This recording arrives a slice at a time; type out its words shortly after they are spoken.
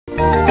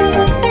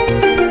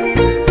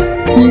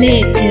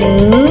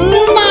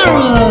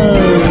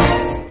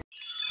LittleMarvels.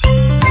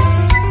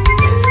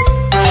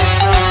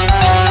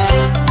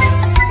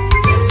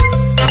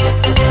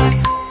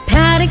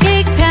 Pat a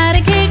cake,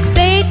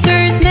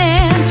 baker's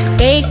man.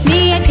 Bake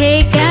me a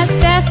cake as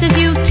fast as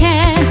you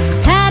can.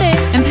 Pat it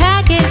and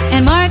pack it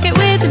and mark it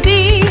with a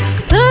B.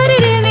 Put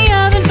it in the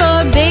oven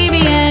for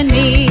baby and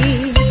me.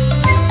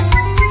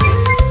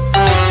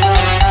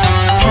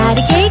 Pat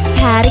a cake,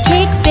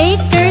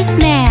 baker's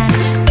man.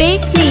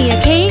 Bake me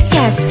a cake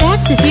as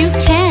fast as you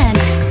can.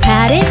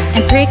 Pat it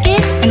and prick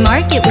it and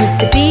mark it with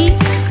the B.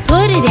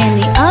 Put it in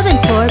the oven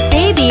for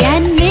baby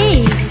and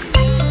me.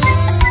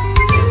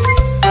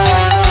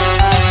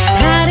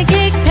 Pat a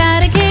cake,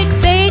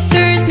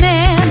 baker's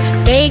man.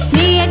 Bake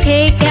me a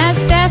cake as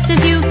fast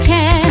as you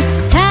can.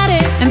 Pat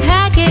it and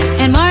pack it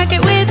and mark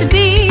it with a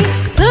B.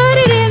 Put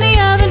it in the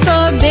oven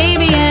for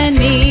baby and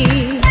me.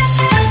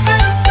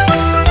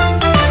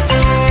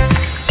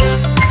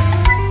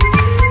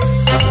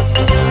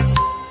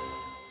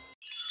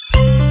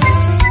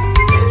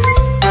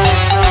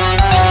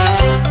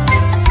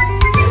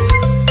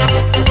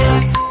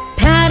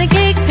 Pat a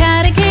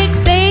cake,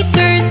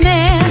 baker's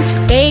man.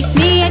 Bake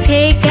me a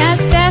cake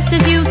as fast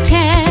as you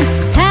can.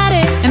 Pat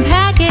it and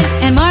pack it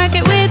and mark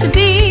it with a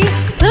B.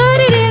 Put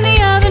it in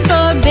the oven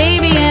for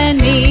baby and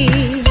me.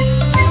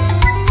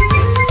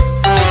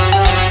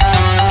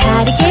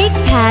 Pat a cake,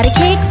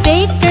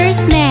 baker's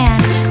man.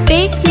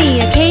 Bake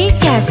me a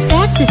cake as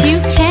fast as you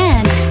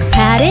can.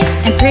 Pat it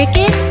and prick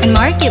it and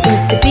mark it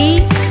with the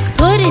B.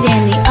 Put it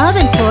in the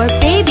oven for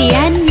baby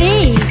and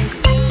me.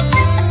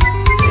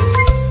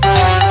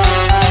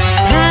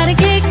 Pat a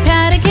cake,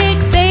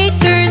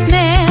 baker's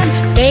man.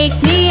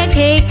 Bake me a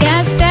cake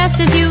as fast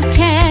as you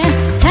can.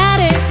 Pat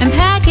it and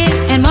pack it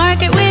and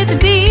mark it with a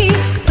B.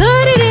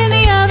 Put it in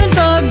the oven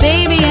for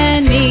baby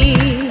and me.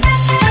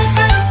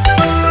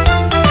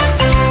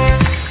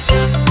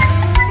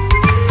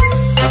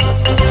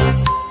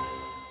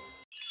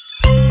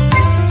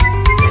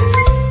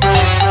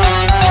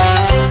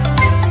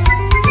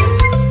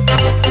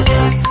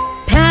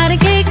 Pat a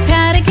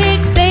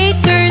cake,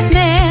 baker's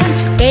man.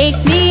 Bake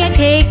me a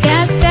cake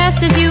as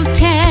fast as you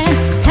can.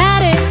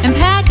 Pat it and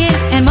pack it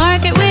and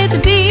mark it with a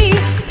B.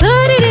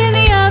 Put it in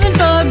the oven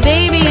for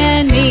baby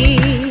and me.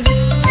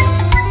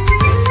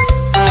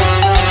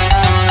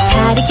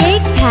 Pat a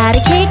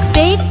cake,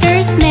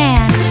 baker's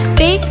man.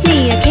 Bake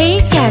me a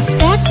cake as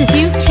fast as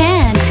you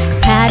can.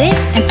 Pat it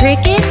and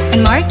prick it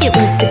and mark it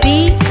with the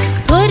B.